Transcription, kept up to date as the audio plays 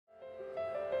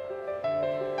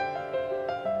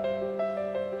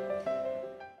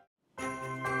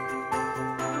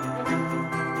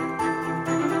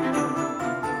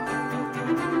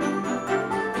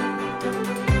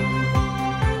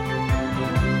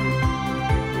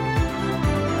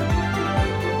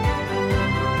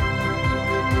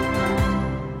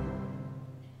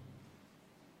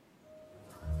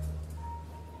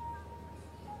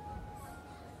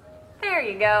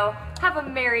you go. Have a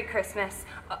Merry Christmas.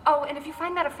 Oh, and if you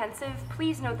find that offensive,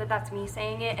 please note that that's me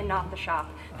saying it and not the shop.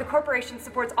 The corporation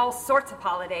supports all sorts of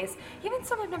holidays, even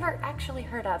some I've never actually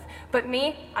heard of. But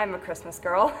me, I'm a Christmas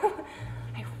girl.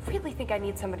 I really think I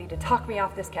need somebody to talk me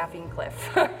off this caffeine cliff.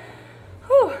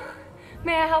 Whew.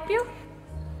 May I help you?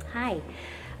 Hi.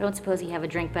 I don't suppose you have a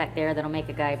drink back there that'll make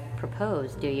a guy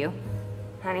propose, do you?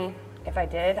 Honey, if I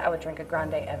did, I would drink a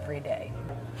grande every day.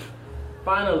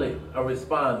 Finally, a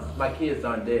response. My kids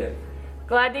aren't dead.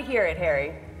 Glad to hear it,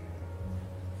 Harry.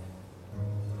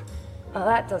 Well,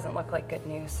 that doesn't look like good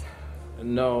news.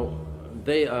 No,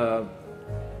 they,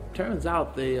 turns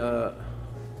out they,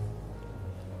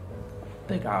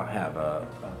 think I'll have a...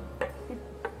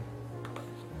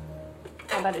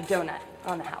 How about a donut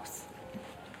on the house?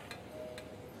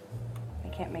 They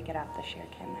can't make it out this year,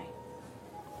 can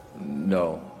they?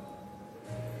 No.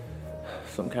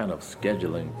 Some kind of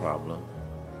scheduling problem.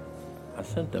 I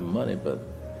sent them money, but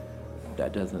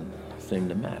that doesn't seem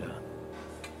to matter.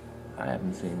 I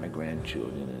haven't seen my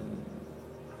grandchildren in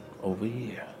over a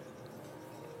year.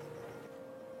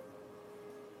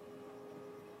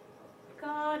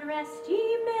 God rest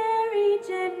ye merry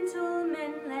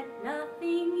gentlemen, let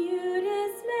nothing you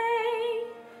dismay.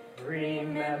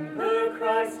 Remember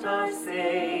Christ our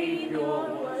Savior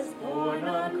was born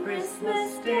on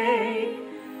Christmas Day,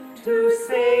 to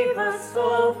save us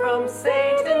all from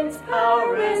Satan's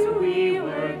power as we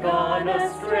were gone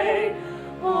astray.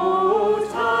 Oh,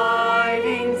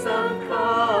 tidings of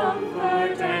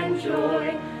comfort and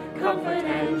joy, comfort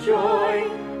and joy.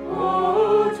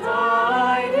 Oh,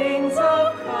 tidings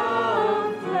of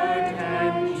comfort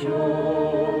and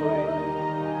joy.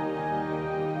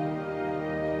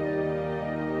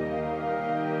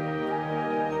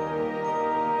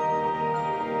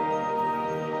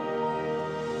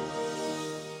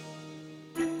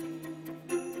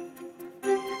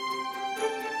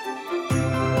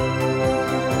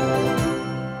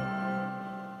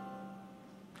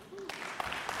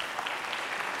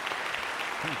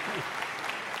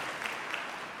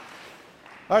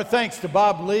 Our thanks to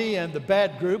Bob Lee and the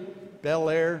BAD Group, Bel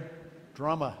Air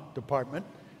Drama Department,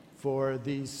 for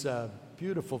these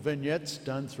beautiful vignettes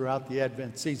done throughout the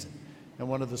Advent season. And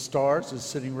one of the stars is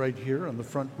sitting right here on the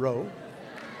front row.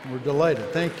 We're delighted.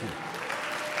 Thank you.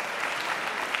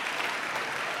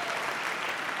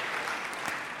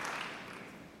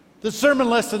 The sermon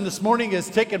lesson this morning is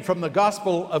taken from the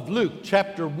Gospel of Luke,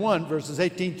 chapter 1, verses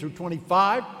 18 through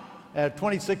 25,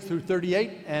 26 through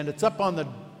 38, and it's up on the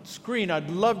screen. I'd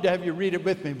love to have you read it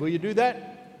with me. Will you do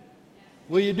that?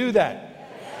 Will you do that?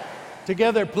 Yes.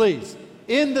 Together, please.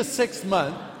 In the 6th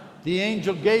month, the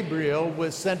angel Gabriel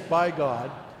was sent by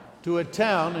God to a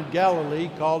town in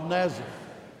Galilee called Nazareth,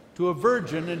 to a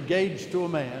virgin engaged to a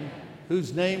man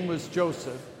whose name was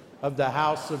Joseph, of the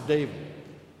house of David.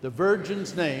 The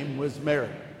virgin's name was Mary.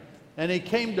 And he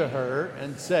came to her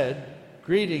and said,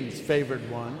 "Greetings, favored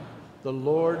one, the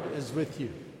Lord is with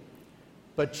you."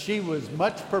 But she was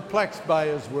much perplexed by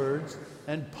his words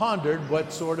and pondered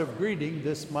what sort of greeting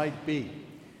this might be.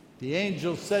 The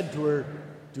angel said to her,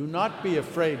 "Do not be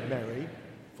afraid, Mary,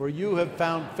 for you have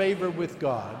found favor with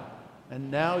God, and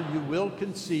now you will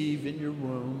conceive in your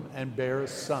womb and bear a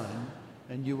son,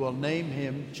 and you will name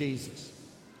him Jesus.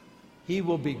 He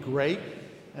will be great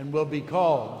and will be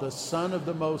called the Son of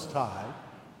the Most High,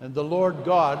 and the Lord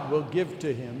God will give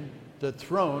to him the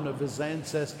throne of his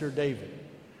ancestor David.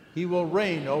 He will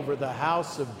reign over the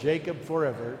house of Jacob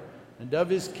forever, and of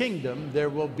his kingdom there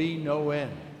will be no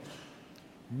end."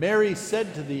 Mary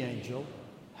said to the angel,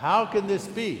 "How can this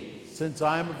be, since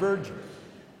I am a virgin?"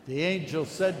 The angel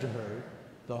said to her,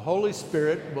 "The Holy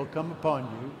Spirit will come upon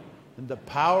you, and the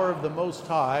power of the Most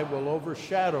High will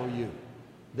overshadow you.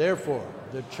 Therefore,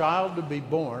 the child to be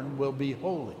born will be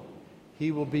holy.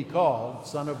 He will be called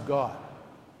Son of God.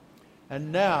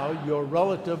 And now your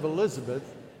relative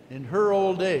Elizabeth, in her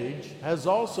old age, has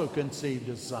also conceived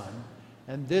a son,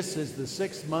 and this is the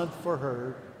 6th month for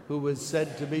her who was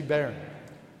said to be barren.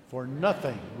 For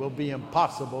nothing will be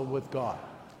impossible with God."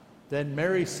 Then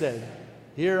Mary said,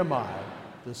 "Here am I,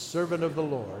 the servant of the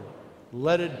Lord.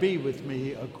 Let it be with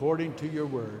me according to your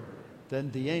word."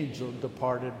 Then the angel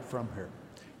departed from her.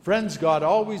 Friends, God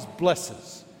always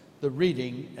blesses the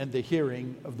reading and the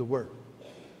hearing of the word.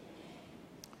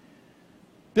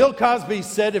 Bill Cosby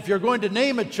said, if you're going to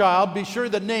name a child, be sure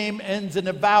the name ends in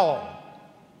a vowel.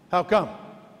 How come?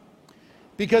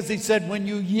 Because he said, when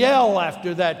you yell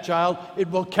after that child, it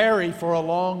will carry for a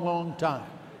long, long time.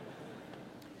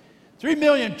 3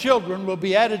 million children will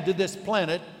be added to this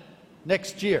planet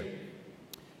next year.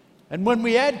 And when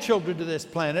we add children to this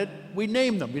planet, we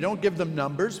name them. We don't give them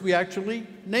numbers, we actually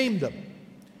name them.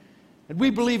 And we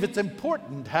believe it's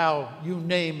important how you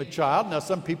name a child. Now,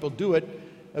 some people do it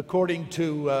according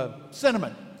to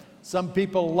sentiment. Some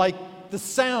people like the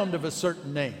sound of a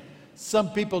certain name.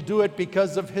 Some people do it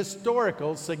because of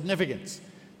historical significance.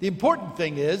 The important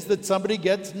thing is that somebody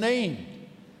gets named.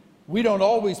 We don't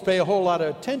always pay a whole lot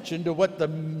of attention to what the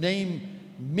name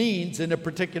means in a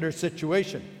particular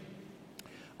situation.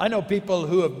 I know people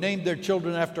who have named their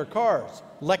children after cars,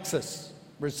 Lexus,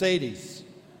 Mercedes.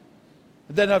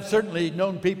 Then I've certainly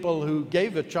known people who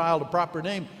gave a child a proper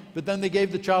name, but then they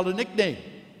gave the child a nickname,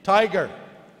 Tiger,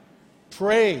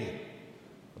 Trey,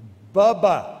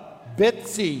 Bubba,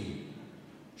 Bitsy,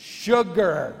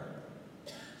 Sugar,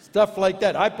 stuff like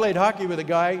that. I played hockey with a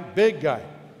guy, big guy,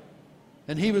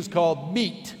 and he was called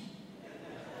Meat.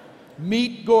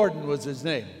 Meat Gordon was his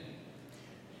name.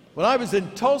 When I was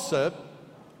in Tulsa,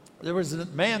 there was a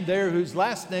man there whose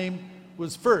last name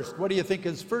was First. What do you think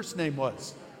his first name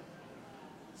was?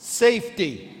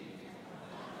 Safety.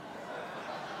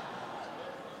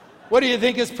 What do you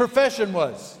think his profession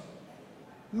was?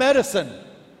 Medicine.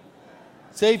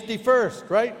 Safety first,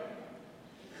 right?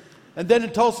 And then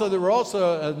in Tulsa, there were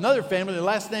also another family. The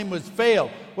last name was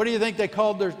Fail. What do you think they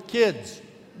called their kids?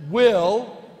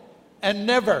 Will and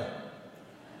Never.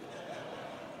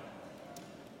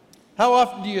 How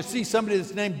often do you see somebody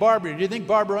that's named Barbara? Do you think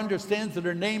Barbara understands that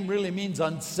her name really means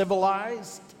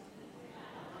uncivilized?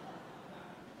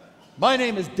 My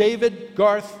name is David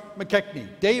Garth McKechnie.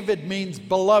 David means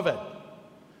beloved.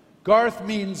 Garth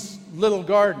means little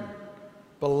garden.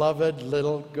 Beloved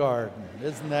little garden.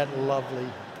 Isn't that lovely?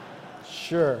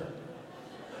 Sure.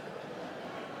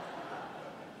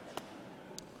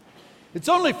 It's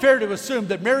only fair to assume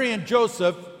that Mary and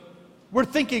Joseph were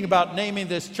thinking about naming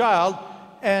this child,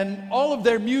 and all of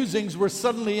their musings were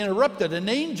suddenly interrupted. An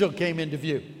angel came into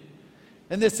view.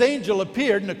 And this angel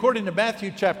appeared, and according to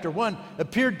Matthew chapter 1,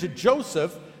 appeared to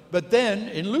Joseph, but then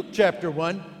in Luke chapter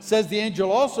 1 says the angel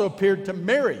also appeared to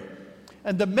Mary.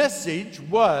 And the message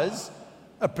was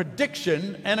a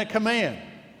prediction and a command.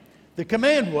 The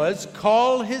command was,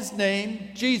 call his name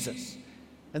Jesus.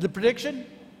 And the prediction?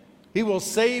 He will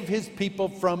save his people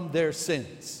from their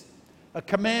sins. A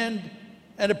command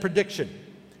and a prediction.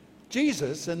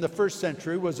 Jesus in the first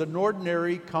century was an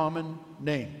ordinary common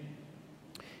name.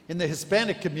 In the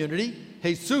Hispanic community,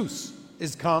 Jesus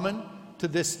is common to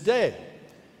this day.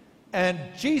 And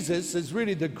Jesus is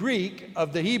really the Greek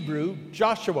of the Hebrew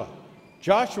Joshua.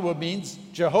 Joshua means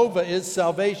Jehovah is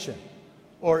salvation,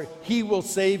 or he will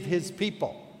save his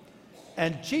people.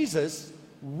 And Jesus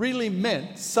really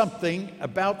meant something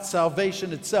about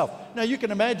salvation itself. Now you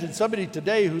can imagine somebody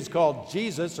today who's called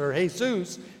Jesus or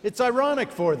Jesus, it's ironic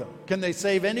for them. Can they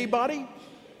save anybody?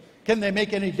 Can they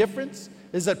make any difference?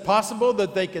 Is it possible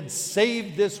that they can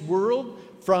save this world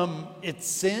from its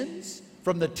sins,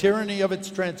 from the tyranny of its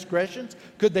transgressions?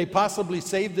 Could they possibly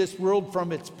save this world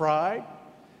from its pride?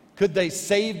 Could they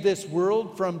save this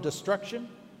world from destruction?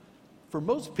 For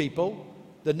most people,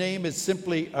 the name is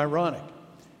simply ironic.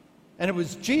 And it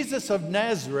was Jesus of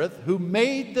Nazareth who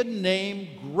made the name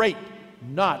great,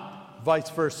 not vice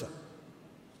versa.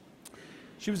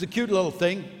 She was a cute little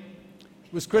thing.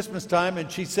 It was Christmas time,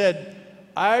 and she said,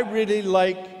 I really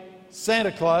like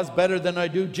Santa Claus better than I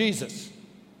do Jesus.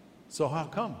 So how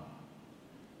come?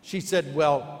 She said,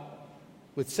 well,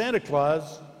 with Santa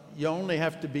Claus, you only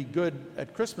have to be good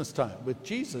at Christmas time. With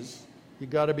Jesus, you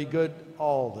got to be good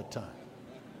all the time.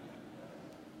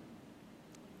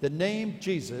 The name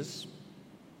Jesus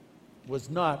was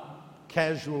not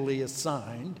casually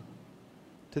assigned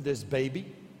to this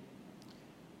baby.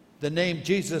 The name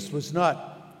Jesus was not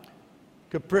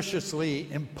capriciously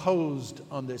imposed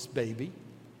on this baby.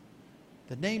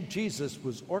 The name Jesus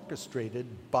was orchestrated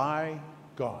by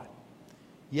God.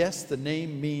 Yes, the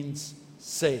name means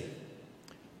save.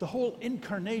 The whole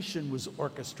incarnation was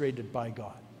orchestrated by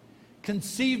God,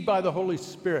 conceived by the Holy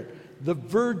Spirit, the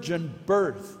virgin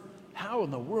birth. How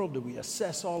in the world do we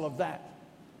assess all of that?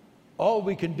 All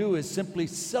we can do is simply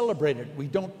celebrate it. We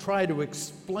don't try to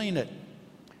explain it.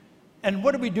 And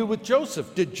what do we do with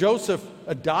Joseph? Did Joseph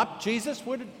adopt Jesus?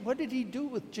 What did he do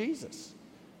with Jesus?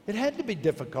 It had to be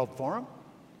difficult for him.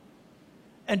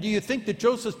 And do you think that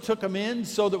Joseph took him in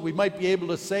so that we might be able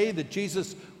to say that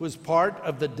Jesus was part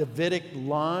of the Davidic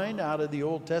line out of the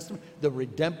Old Testament, the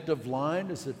redemptive line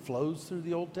as it flows through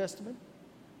the Old Testament?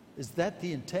 Is that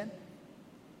the intent?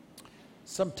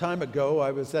 Some time ago, I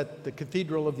was at the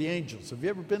Cathedral of the Angels. Have you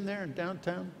ever been there in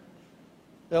downtown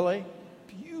LA?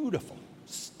 Beautiful,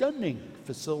 stunning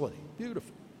facility,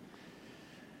 beautiful.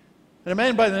 And a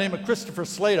man by the name of Christopher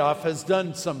Sladoff has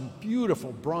done some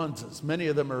beautiful bronzes. Many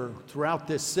of them are throughout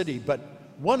this city, but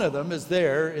One of them is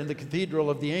there in the Cathedral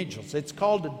of the Angels. It's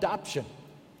called adoption.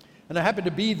 And I happened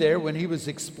to be there when he was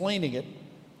explaining it.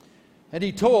 And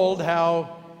he told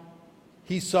how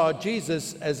he saw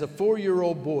Jesus as a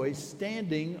 4-year-old boy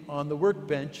standing on the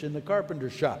workbench in the carpenter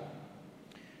shop.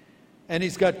 And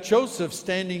he's got Joseph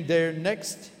standing there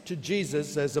next to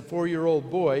Jesus as a 4-year-old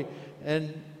boy,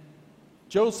 and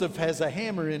Joseph has a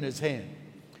hammer in his hand.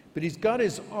 But he's got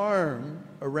his arm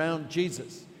around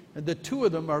Jesus, and the two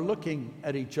of them are looking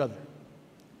at each other.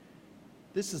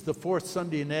 This is the fourth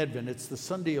Sunday in Advent. It's the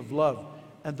Sunday of love.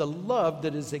 And the love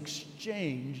that is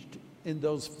exchanged in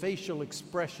those facial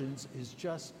expressions is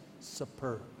just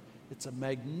superb. It's a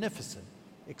magnificent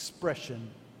expression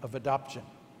of adoption.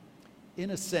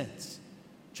 In a sense,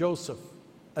 Joseph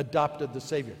adopted the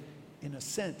Savior. In a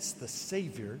sense, the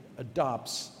Savior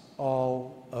adopts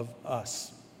all of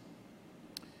us.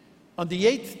 On the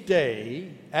 8th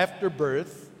day after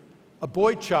birth, a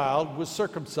boy child was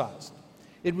circumcised.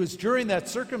 It was during that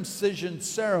circumcision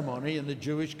ceremony in the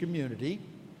Jewish community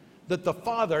that the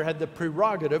father had the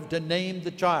prerogative to name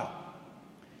the child.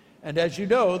 And as you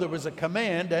know, there was a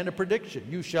command and a prediction.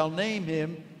 You shall name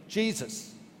him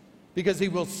Jesus, because he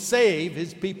will save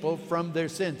his people from their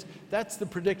sins. That's the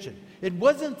prediction. It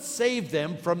wasn't save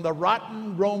them from the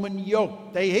rotten Roman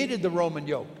yoke. They hated the Roman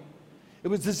yoke. It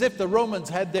was as if the Romans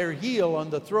had their heel on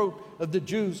the throat of the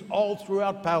Jews all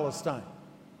throughout Palestine.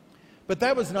 But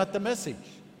that was not the message.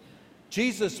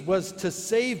 Jesus was to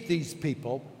save these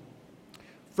people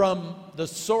from the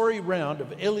sorry round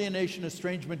of alienation,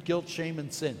 estrangement, guilt, shame,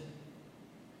 and sin.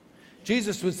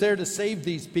 Jesus was there to save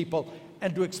these people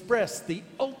and to express the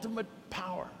ultimate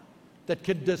power that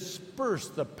could disperse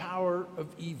the power of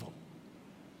evil.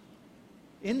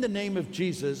 In the name of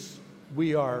Jesus,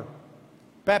 we are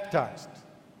baptized.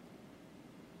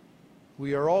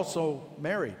 We are also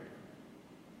married.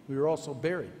 We are also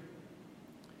buried.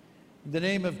 In the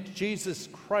name of Jesus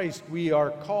Christ, we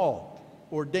are called,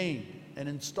 ordained, and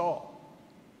installed.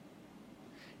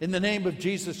 In the name of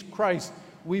Jesus Christ,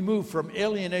 we move from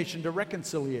alienation to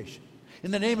reconciliation. In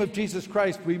the name of Jesus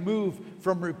Christ, we move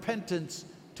from repentance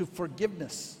to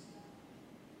forgiveness.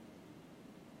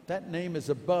 That name is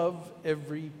above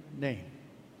every name.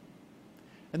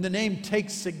 And the name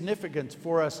takes significance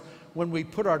for us when we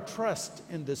put our trust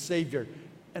in the Savior,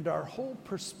 and our whole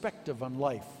perspective on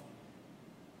life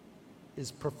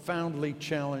is profoundly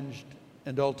challenged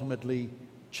and ultimately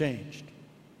changed.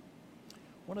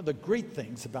 One of the great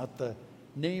things about the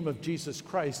name of Jesus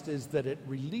Christ is that it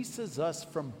releases us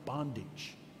from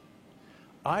bondage.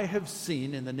 I have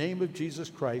seen in the name of Jesus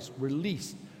Christ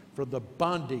released from the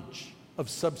bondage of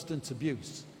substance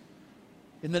abuse.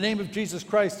 In the name of Jesus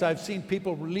Christ, I've seen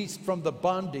people released from the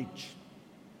bondage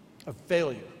of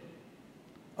failure,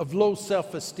 of low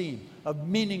self-esteem, of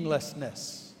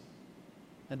meaninglessness,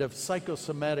 and of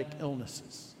psychosomatic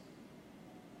illnesses.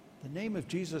 The name of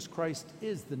Jesus Christ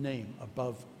is the name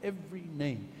above every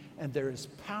name, and there is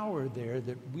power there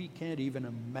that we can't even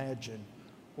imagine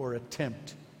or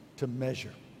attempt to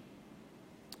measure.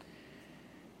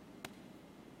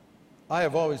 I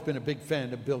have always been a big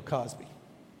fan of Bill Cosby.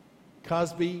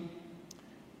 Cosby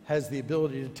has the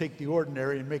ability to take the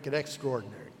ordinary and make it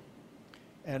extraordinary.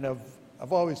 And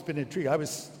I've always been intrigued. I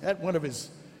was at one of his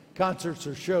concerts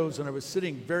or shows, and I was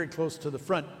sitting very close to the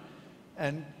front,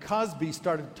 and Cosby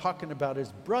started talking about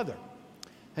his brother.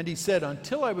 And he said,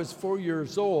 until I was 4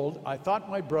 years old, I thought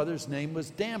my brother's name was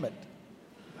Dammit.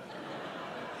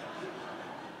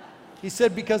 He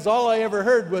said, because all I ever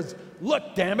heard was,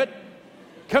 look, damn it,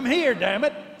 come here, damn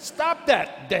it, stop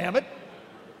that, damn it.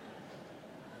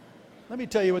 Let me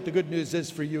tell you what the good news is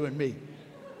for you and me.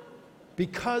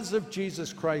 Because of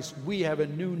Jesus Christ, we have a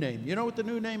new name. You know what the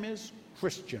new name is?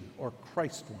 Christian, or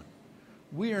Christ one.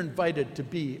 We are invited to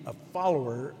be a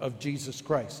follower of Jesus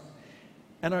Christ.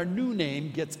 And our new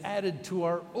name gets added to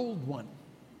our old one.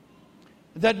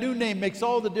 That new name makes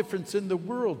all the difference in the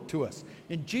world to us.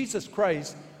 In Jesus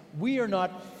Christ, we are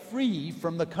not free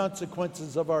from the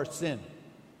consequences of our sin.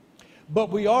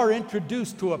 But we are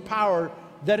introduced to a power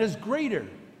that is greater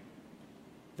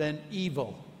than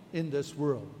evil in this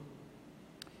world.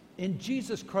 In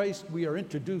Jesus Christ, we are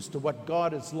introduced to what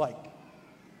God is like.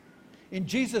 In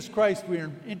Jesus Christ, we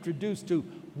are introduced to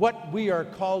what we are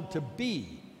called to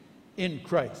be in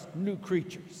Christ, new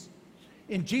creatures.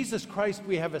 In Jesus Christ,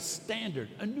 we have a standard,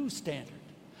 a new standard,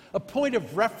 a point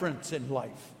of reference in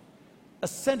life, a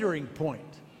centering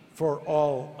point for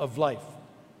all of life.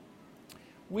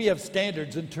 We have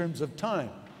standards in terms of time,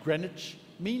 Greenwich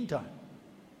Mean Time.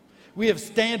 We have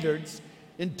standards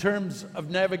in terms of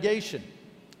navigation.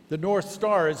 The North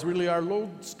Star is really our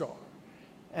lodestar,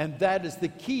 and that is the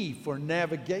key for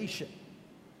navigation.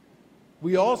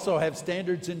 We also have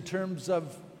standards in terms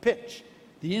of pitch.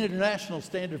 The international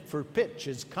standard for pitch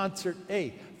is concert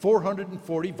A,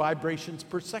 440 vibrations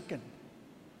per second.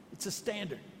 It's a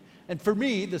standard. And for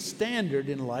me, the standard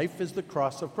in life is the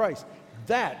cross of Christ.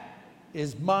 That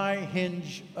is my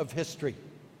hinge of history.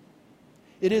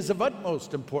 It is of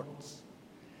utmost importance.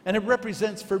 And it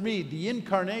represents for me the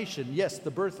incarnation, yes,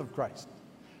 the birth of Christ.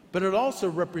 But it also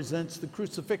represents the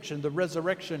crucifixion, the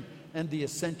resurrection, and the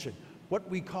ascension. What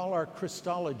we call our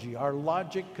Christology, our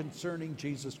logic concerning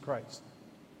Jesus Christ.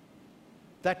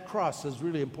 That cross is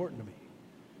really important to me.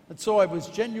 And so I was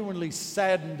genuinely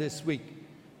saddened this week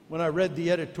when I read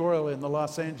the editorial in the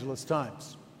Los Angeles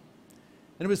Times.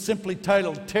 And it was simply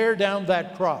titled, "Tear Down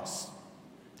That Cross."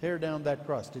 Tear down that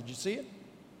cross. Did you see it?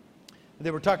 And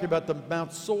they were talking about the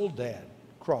Mount Soledad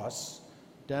cross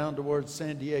down towards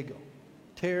San Diego.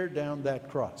 Tear down that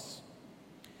cross.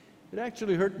 It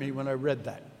actually hurt me when I read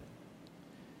that.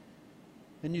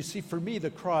 And you see, for me, the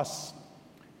cross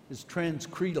is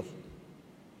transcreedal.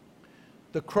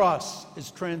 The cross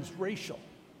is transracial.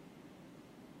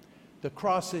 The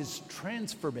cross is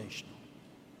transformational.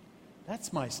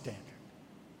 That's my standard.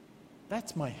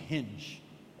 That's my hinge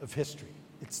of history.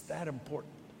 It's that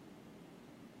important.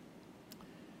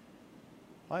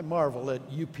 I marvel at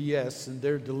UPS and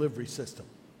their delivery system.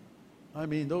 I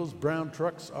mean, those brown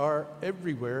trucks are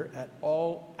everywhere at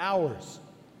all hours.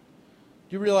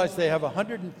 Do you realize they have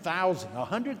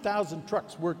 100,000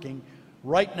 trucks working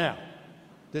right now,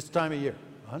 this time of year?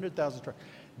 100,000 trucks.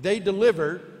 They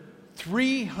deliver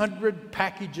 300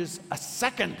 packages a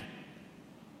second.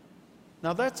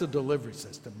 Now that's a delivery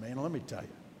system, man, let me tell you.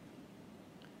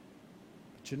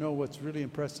 But you know what's really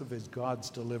impressive is God's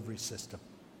delivery system.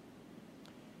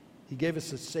 He gave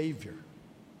us a Savior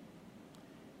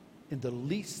in the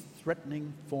least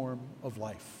threatening form of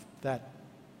life, that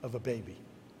of a baby.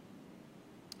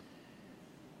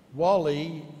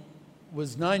 Wally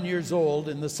was 9 years old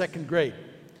in the second grade.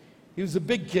 He was a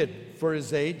big kid for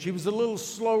his age. He was a little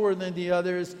slower than the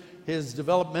others. His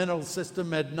developmental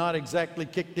system had not exactly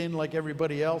kicked in like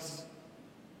everybody else.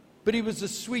 But he was a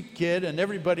sweet kid and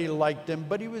everybody liked him,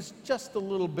 but he was just a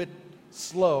little bit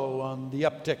slow on the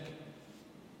uptick.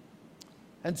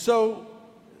 And so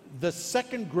the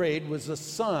second grade was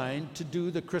assigned to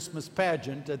do the Christmas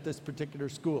pageant at this particular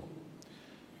school.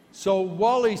 So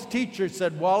Wally's teacher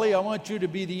said, "Wally, I want you to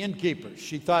be the innkeeper."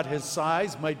 She thought his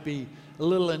size might be a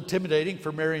little intimidating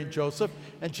for Mary and Joseph,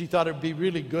 and she thought it would be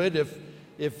really good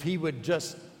if he would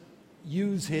just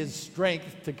use his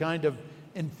strength to kind of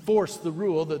enforce the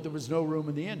rule that there was no room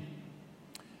in the inn.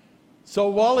 So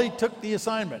Wally took the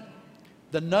assignment.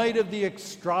 The night of the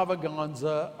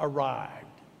extravaganza arrived.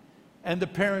 And the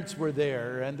parents were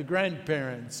there, and the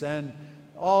grandparents, and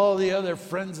all the other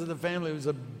friends of the family. It was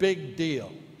a big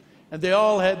deal. And they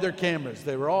all had their cameras.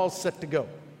 They were all set to go.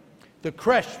 The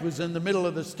creche was in the middle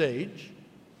of the stage,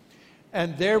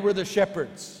 and there were the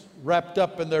shepherds, wrapped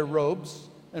up in their robes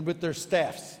and with their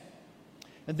staffs.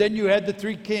 And then you had the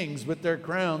three kings with their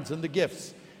crowns and the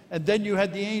gifts. And then you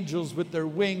had the angels with their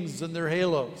wings and their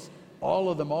halos. All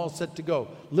of them all set to go.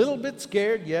 Little bit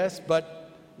scared, yes,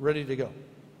 but ready to go.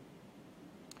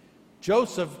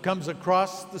 Joseph comes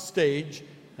across the stage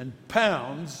and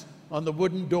pounds on the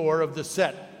wooden door of the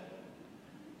set.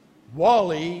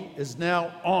 Wally is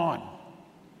now on.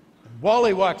 And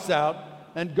Wally walks out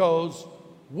and goes,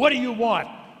 "What do you want?"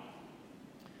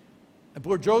 And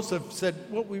poor Joseph said,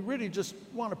 "Well, we really just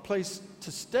want a place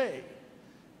to stay."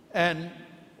 And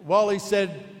Wally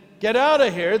said, "Get out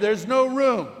of here, there's no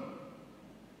room."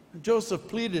 And Joseph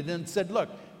pleaded and said, "Look,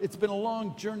 it's been a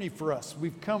long journey for us.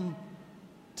 We've come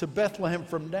to Bethlehem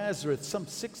from Nazareth, some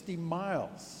 60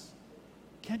 miles.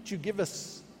 Can't you give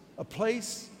us a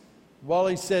place?"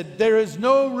 Wally said, "There is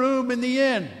no room in the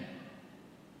inn."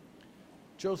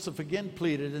 Joseph again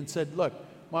pleaded and said, "Look,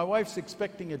 my wife's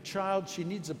expecting a child. She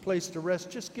needs a place to rest.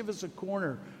 Just give us a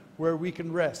corner where we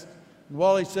can rest." And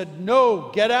Wally said, "No,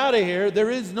 get out of here.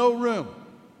 There is no room."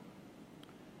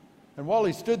 And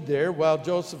Wally stood there while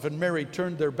Joseph and Mary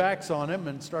turned their backs on him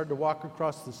and started to walk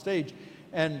across the stage.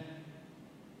 And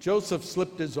Joseph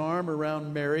slipped his arm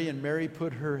around Mary, and Mary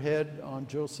put her head on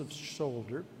Joseph's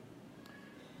shoulder.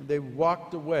 And they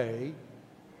walked away,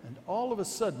 and all of a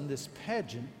sudden, this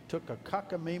pageant took a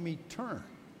cockamamie turn.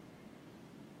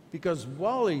 Because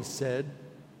Wally said,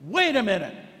 "Wait a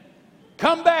minute,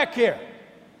 come back here.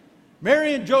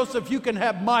 Mary and Joseph, you can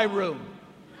have my room."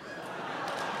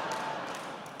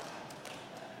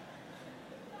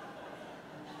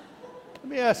 Let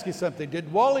me ask you something.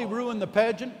 Did Wally ruin the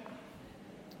pageant?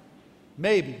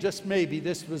 Maybe, just maybe,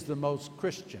 this was the most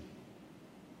Christian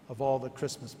of all the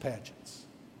Christmas pageants.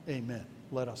 Amen.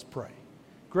 Let us pray.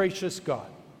 Gracious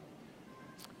God,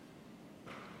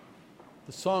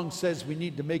 the song says we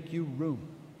need to make you room.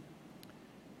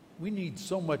 We need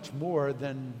so much more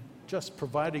than just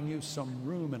providing you some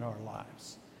room in our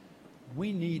lives.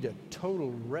 We need a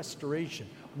total restoration.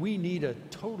 We need a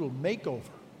total makeover.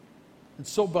 And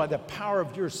so by the power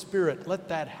of your Spirit, let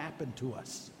that happen to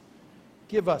us.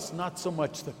 Give us not so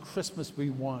much the Christmas we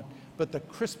want, but the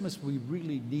Christmas we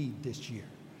really need this year.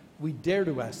 We dare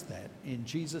to ask that in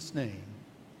Jesus' name,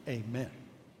 amen.